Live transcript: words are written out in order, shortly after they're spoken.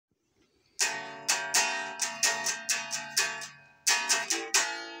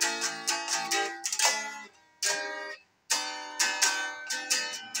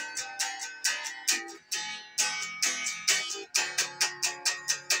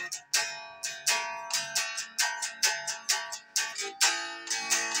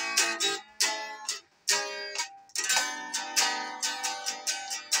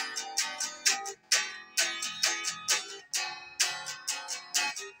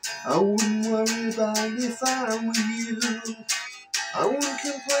I wouldn't worry about it if I were you. I wouldn't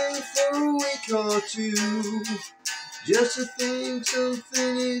complain for a week or two. Just to think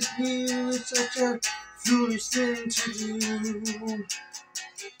something is new is such a foolish thing to do.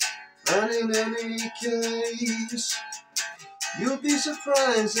 And in any case, you'll be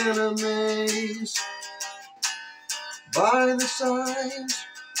surprised and amazed by the signs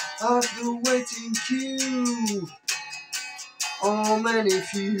of the waiting queue. Oh, many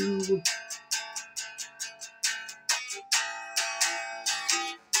few.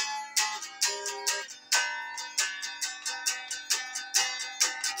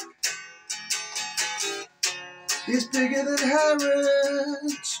 It's bigger than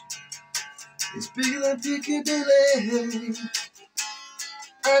Harrods. It's bigger than Piccadilly.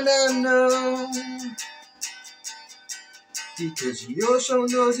 And I know, because you're so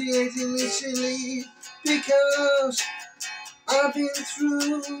nauseatingly silly. Because I've been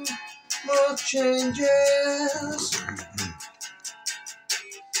through more changes.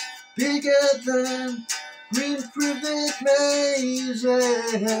 Bigger than green privilege mazes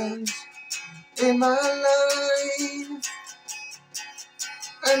in my life.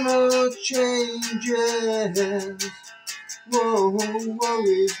 And more changes. Whoa, woe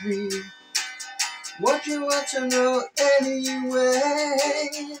is me. What you want to know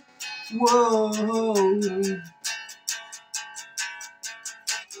anyway? Whoa.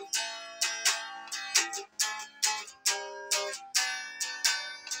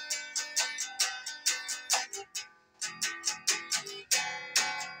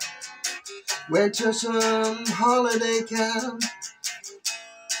 Went to some holiday camp.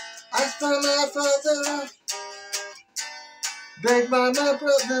 Asked by my father, begged by my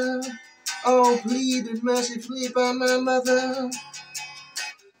brother, oh, pleaded mercifully by my mother.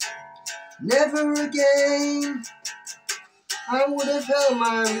 Never again I would have held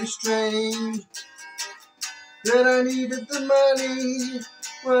my restraint. That I needed the money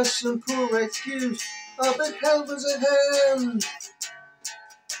was some poor excuse. Oh, but help was at hand.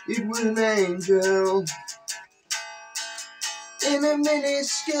 It was an angel in a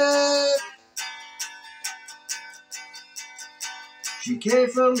miniskirt. She came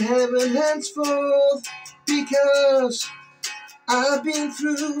from heaven henceforth, because I've been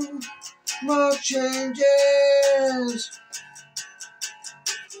through more changes.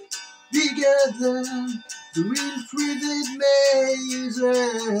 Bigger than green privilege mazes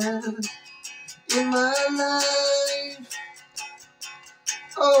in my life.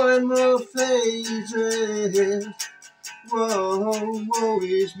 Oh, and more phases. Whoa, woe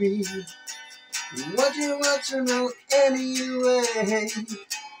is me. What you want to know anyway?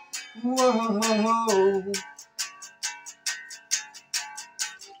 Whoa.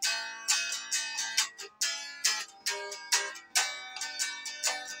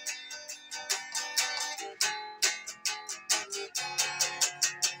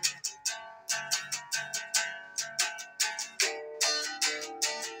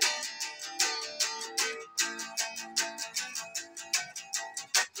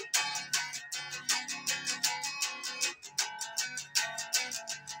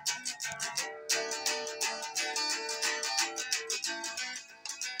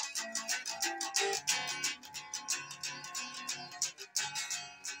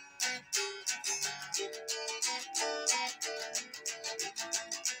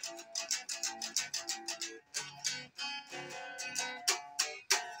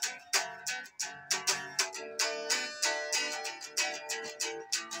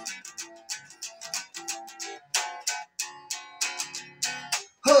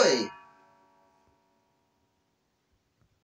 Hoi!